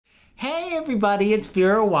everybody, it's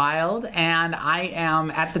Vera Wild, and I am,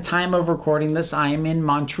 at the time of recording this, I am in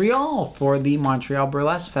Montreal for the Montreal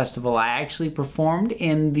Burlesque Festival. I actually performed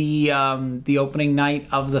in the opening night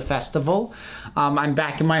of the festival. I'm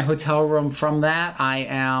back in my hotel room from that. I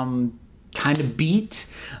am kind of beat,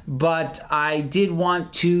 but I did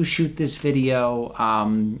want to shoot this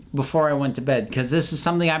video before I went to bed, because this is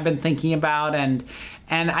something I've been thinking about, and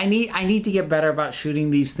I need to get better about shooting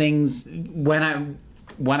these things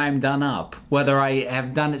when I'm done up, whether I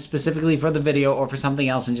have done it specifically for the video or for something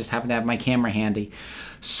else and just happen to have my camera handy.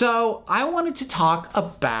 So I wanted to talk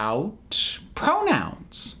about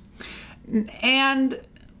pronouns. And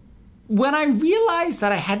when I realized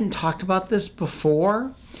that I hadn't talked about this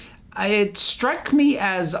before, it struck me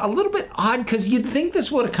as a little bit odd, because you'd think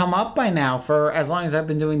this would have come up by now for as long as I've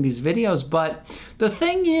been doing these videos. But the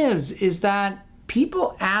thing is that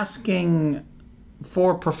people asking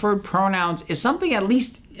for preferred pronouns is something, at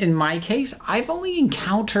least in my case, I've only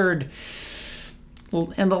encountered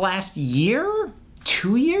in the last year,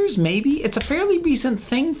 2 years maybe. It's a fairly recent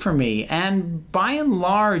thing for me, and by and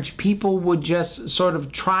large people would just sort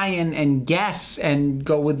of try and guess and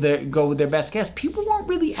go with their best guess. People weren't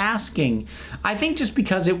really asking, I think, just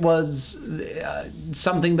because it was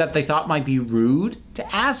something that they thought might be rude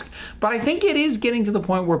to ask. But I think it is getting to the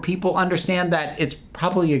point where people understand that it's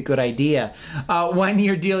probably a good idea when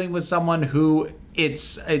you're dealing with someone who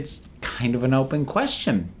it's kind of an open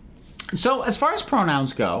question. So as far as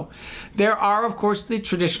pronouns go, there are, of course, the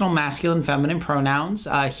traditional masculine, feminine pronouns,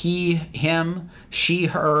 he, him, she,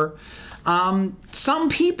 her. Some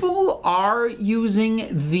people are using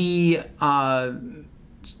the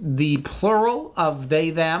plural of they,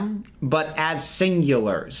 them, but as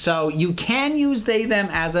singular. So you can use they, them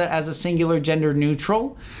as a singular, gender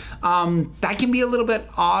neutral. That can be a little bit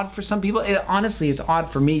odd for some people. It honestly is odd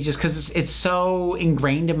for me, just because it's so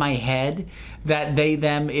ingrained in my head that they,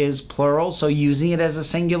 them is plural. So using it as a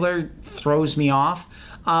singular throws me off.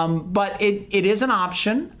 But it is an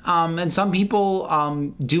option, and some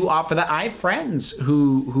people do offer that. I have friends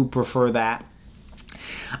who prefer that.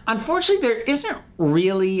 Unfortunately, there isn't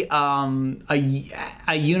really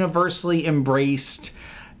a universally embraced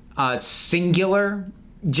singular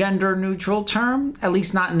gender neutral term, at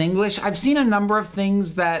least not in English. I've seen a number of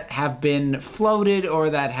things that have been floated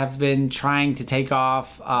or that have been trying to take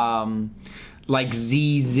off, like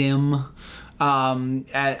zim,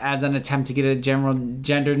 as an attempt to get a general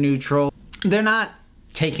gender neutral. They're not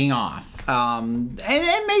taking off. And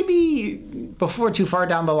maybe before too far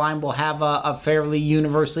down the line, we'll have a fairly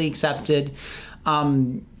universally accepted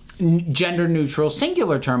gender neutral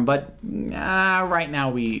singular term, but right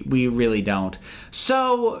now we really don't.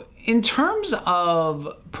 So in terms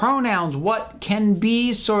of pronouns, what can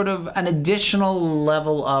be sort of an additional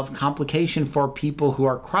level of complication for people who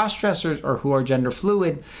are cross-dressers or who are gender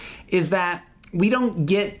fluid is that we don't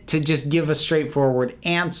get to just give a straightforward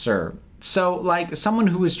answer. So like someone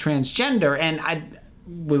who is transgender, and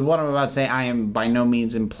with what I'm about to say, I am by no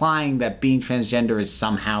means implying that being transgender is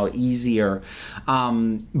somehow easier.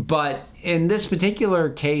 But in this particular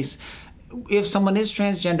case, if someone is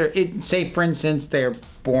transgender, say for instance, they're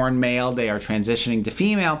born male, they are transitioning to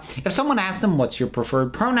female. If someone asks them, what's your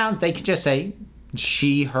preferred pronouns? They could just say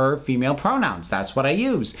she, her, female pronouns. That's what I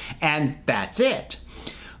use. And that's it.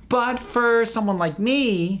 But for someone like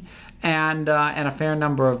me and a fair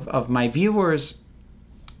number of my viewers,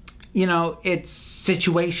 you know, it's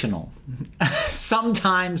situational.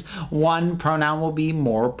 Sometimes one pronoun will be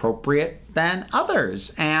more appropriate than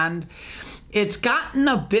others. And it's gotten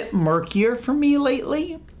a bit murkier for me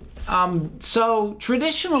lately. So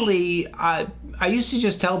traditionally, I used to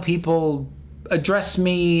just tell people, address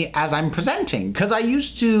me as I'm presenting, because I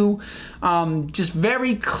used to just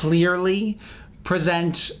very clearly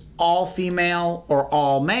present all female or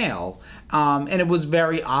all male. And it was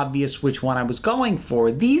very obvious which one I was going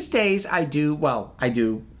for. These days I do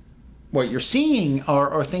what you're seeing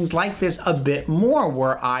or things like this a bit more,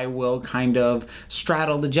 where I will kind of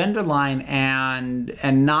straddle the gender line and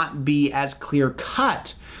not be as clear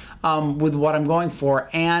cut with what I'm going for.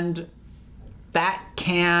 And that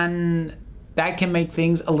can make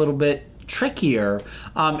things a little bit trickier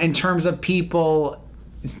in terms of people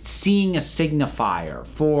seeing a signifier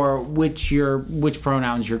for which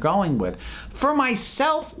pronouns you're going with. For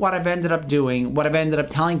myself, what I've ended up doing, what I've ended up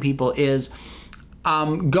telling people is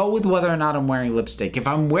go with whether or not I'm wearing lipstick. If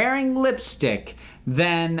I'm wearing lipstick,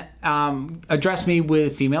 then address me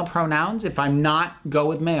with female pronouns. If I'm not, go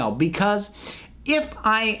with male. Because if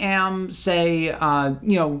I am, say,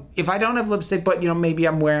 if I don't have lipstick, but, maybe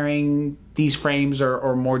I'm wearing these frames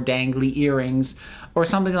or more dangly earrings or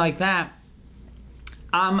something like that,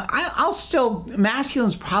 I'll still,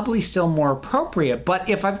 masculine's probably still more appropriate, but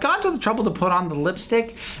if I've gone to the trouble to put on the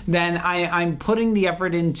lipstick, then I'm putting the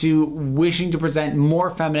effort into wishing to present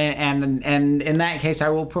more feminine, and in that case, I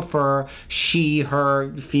will prefer she,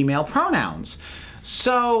 her, female pronouns.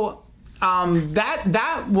 So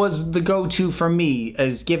that was the go-to for me,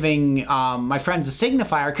 is giving my friends a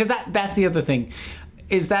signifier, because that's the other thing,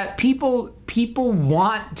 is that people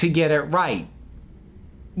want to get it right.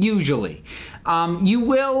 Usually. You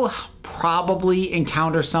will probably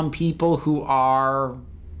encounter some people who are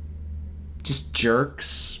just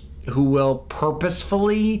jerks, who will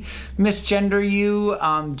purposefully misgender you,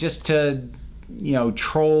 just to, you know,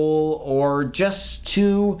 troll, or just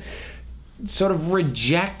to sort of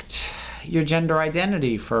reject your gender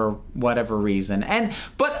identity for whatever reason.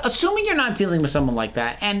 But assuming you're not dealing with someone like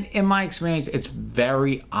that, and in my experience, it's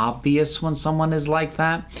very obvious when someone is like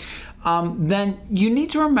that, then you need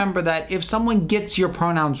to remember that if someone gets your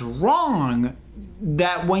pronouns wrong,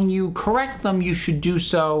 that when you correct them, you should do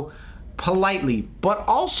so politely, but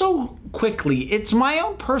also quickly. It's my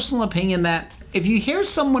own personal opinion that if you hear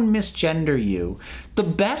someone misgender you, the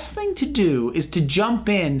best thing to do is to jump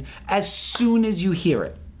in as soon as you hear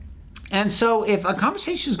it. And so if a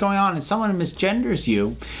conversation is going on and someone misgenders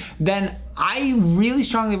you, then I really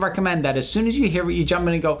strongly recommend that as soon as you hear it, you jump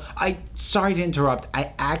in and go, sorry to interrupt,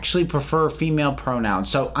 I actually prefer female pronouns,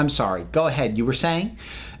 so I'm sorry, go ahead, you were saying?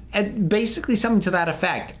 And basically something to that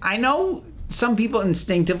effect. I know some people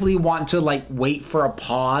instinctively want to like wait for a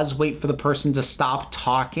pause, wait for the person to stop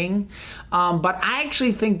talking. But I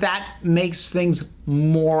actually think that makes things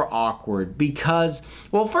more awkward because,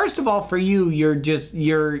 well, first of all, for you, you're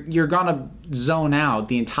gonna zone out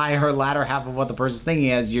the entire latter half of what the person's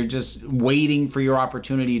thinking as you're just waiting for your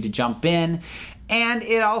opportunity to jump in. And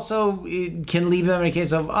it can leave them in a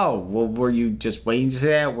case of, oh, well, were you just waiting to say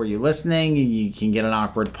that? Were you listening? You can get an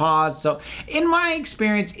awkward pause. So in my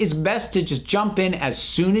experience, it's best to just jump in as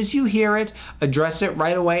soon as you hear it, address it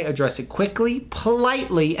right away, address it quickly,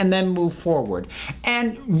 politely, and then move forward.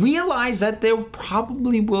 And realize that there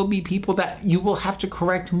probably will be people that you will have to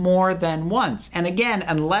correct more than once. And again,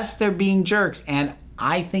 unless they're being jerks, and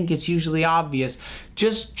I think it's usually obvious,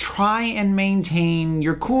 just try and maintain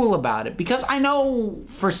your cool about it. Because I know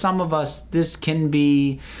for some of us, this can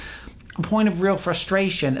be a point of real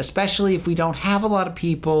frustration, especially if we don't have a lot of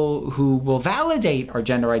people who will validate our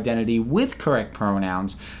gender identity with correct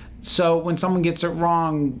pronouns. So when someone gets it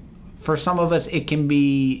wrong, for some of us, it can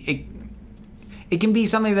be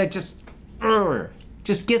something that just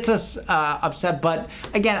gets us upset. But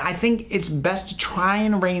again, I think it's best to try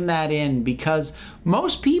and rein that in because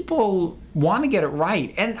most people want to get it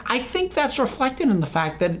right. And I think that's reflected in the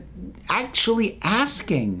fact that actually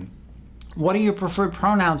asking what are your preferred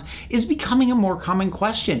pronouns is becoming a more common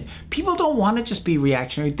question. People don't want to just be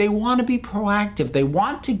reactionary. They want to be proactive. They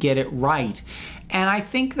want to get it right. And I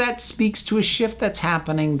think that speaks to a shift that's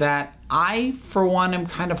happening that I, for one, am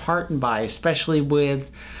kind of heartened by, especially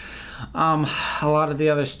with a lot of the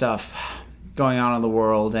other stuff going on in the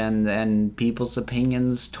world and people's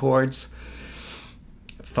opinions towards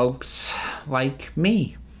folks like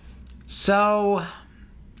me. So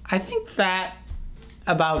I think that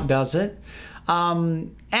about does it.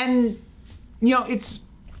 And you know,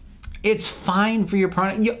 it's fine for your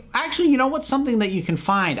pronoun. Actually, you know what's something that you can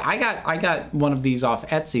find? I got one of these off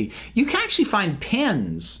Etsy. You can actually find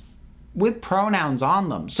pins with pronouns on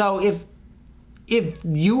them. So if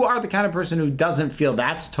you are the kind of person who doesn't feel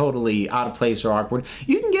that's totally out of place or awkward,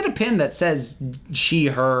 you can get a pin that says she,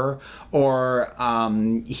 her, or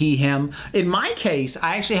he, him. In my case,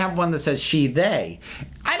 I actually have one that says she, they.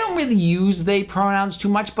 I don't really use they pronouns too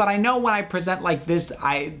much, but I know when I present like this,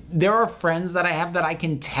 there are friends that I have that I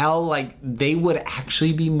can tell like they would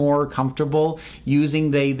actually be more comfortable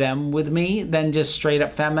using they, them with me than just straight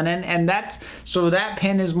up feminine. And so that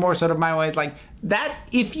pin is more sort of my way, like, that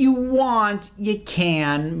if you want, you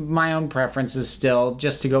can. My own preference is still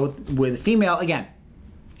just to go with female, again,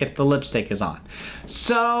 if the lipstick is on.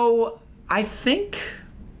 So I think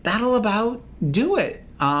that'll about do it.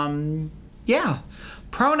 Yeah,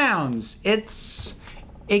 pronouns,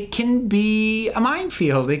 it can be a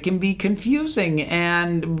minefield. It can be confusing,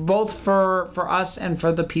 and both for us and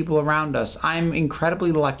for the people around us. I'm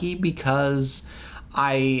incredibly lucky because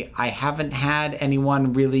I haven't had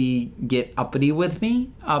anyone really get uppity with me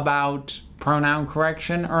about pronoun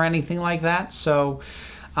correction or anything like that. So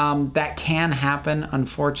that can happen,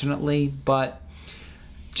 unfortunately. But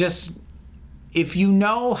just if you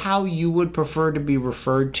know how you would prefer to be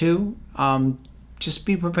referred to, just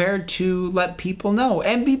be prepared to let people know,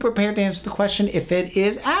 and be prepared to answer the question if it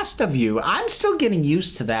is asked of you. I'm still getting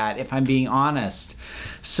used to that, if I'm being honest.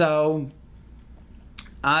 So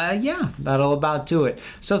yeah, that'll about do it.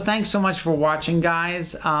 So thanks so much for watching,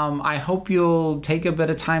 guys. I hope you'll take a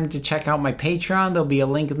bit of time to check out my Patreon. There'll be a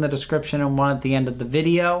link in the description and one at the end of the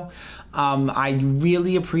video. I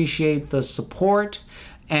really appreciate the support.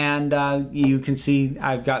 And you can see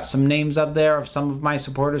I've got some names up there of some of my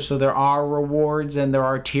supporters, so there are rewards and there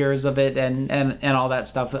are tiers of it and all that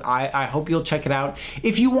stuff. I hope you'll check it out.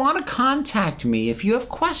 If you want to contact me, if you have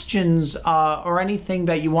questions or anything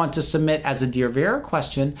that you want to submit as a Dear Vera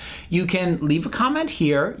question, you can leave a comment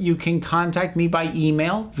here. You can contact me by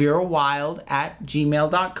email,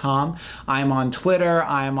 verawild@gmail.com. I'm on Twitter,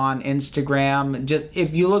 I'm on Instagram. Just,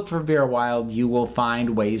 if you look for Vera Wild, you will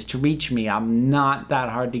find ways to reach me. I'm not that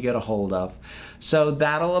hard to get a hold of. So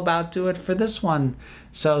that'll about do it for this one.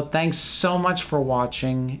 So thanks so much for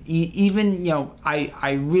watching. Even, you know,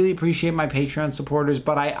 I really appreciate my Patreon supporters,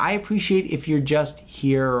 but I appreciate if you're just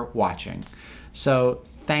here watching. So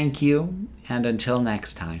thank you, and until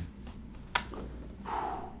next time.